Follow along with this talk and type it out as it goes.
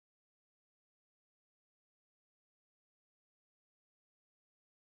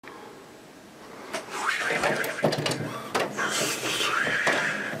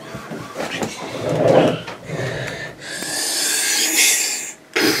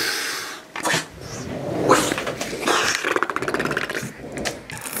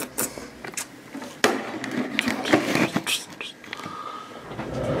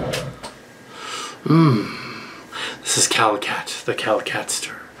the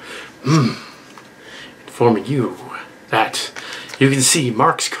Calcatster, informing you that you can see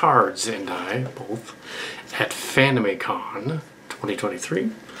Marx Cards and I both at Fanime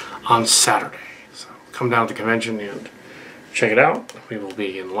 2023 on Saturday. So come down to the convention and check it out. We will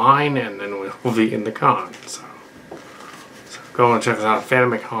be in line and then we will be in the con. So go and check us out at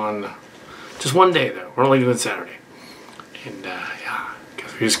Fanime. Just one day though. We're only doing Saturday. And yeah,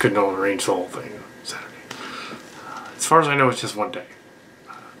 because we just couldn't arrange the whole thing Saturday. As far as I know, it's just one day.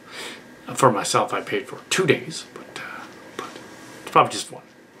 For myself, I paid for 2 days, but it's probably just one.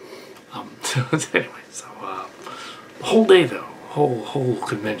 Anyway, so the whole day though, whole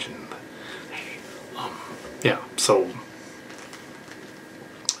convention. Hey, yeah, so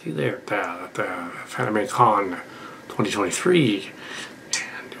see there at the Fanime 2023,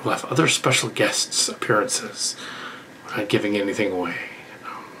 and we'll have other special guests appearances. We're not giving anything away.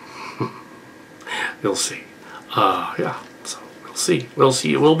 You'll see. Yeah, so we'll see. We'll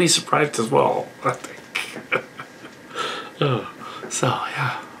see. We'll be surprised as well, I think. So,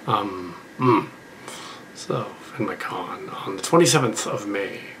 yeah. So, Fanime on the 27th of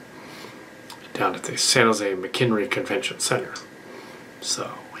May, down at the San Jose McKinley Convention Center.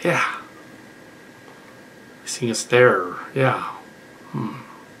 So, yeah. Seeing us there, yeah.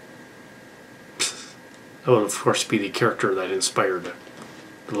 That would, of course, be the character that inspired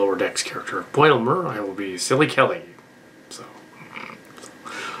the Lower Decks character. Boiler, I will be Silly Kelly. So,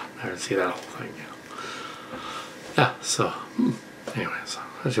 I would see that whole thing, yeah. Yeah, so, anyway, so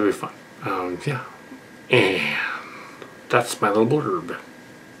that should be fun. Yeah. And that's my little blurb.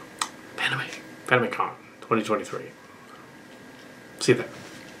 Fanime 2023. See you there.